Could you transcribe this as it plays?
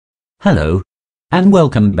Hello, and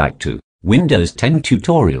welcome back to Windows 10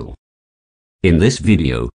 tutorial. In this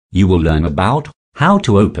video, you will learn about how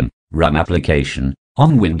to open Run application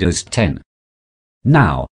on Windows 10.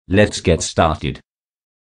 Now, let's get started.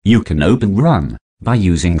 You can open Run by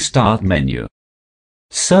using Start menu.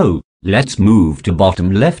 So, let's move to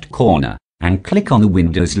bottom left corner and click on the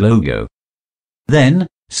Windows logo. Then,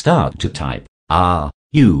 start to type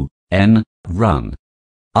R-U-N, Run.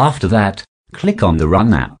 After that, click on the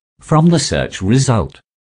Run app from the search result.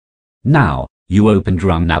 Now, you opened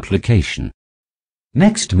Run application.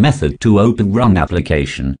 Next method to open Run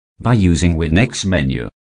application by using WinX Menu.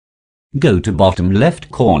 Go to bottom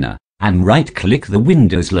left corner and right-click the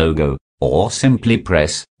Windows logo, or simply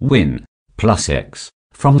press Win plus X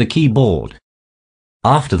from the keyboard.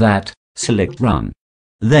 After that, select Run.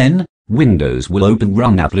 Then, Windows will open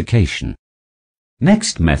Run application.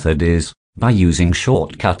 Next method is by using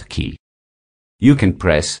shortcut key. You can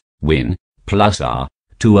press Win plus R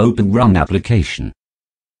to open Run application.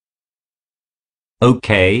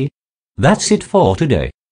 Okay, that's it for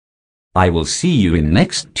today. I will see you in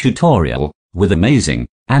next tutorial with amazing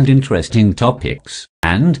and interesting topics.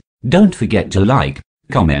 And don't forget to like,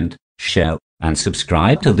 comment, share and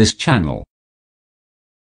subscribe to this channel.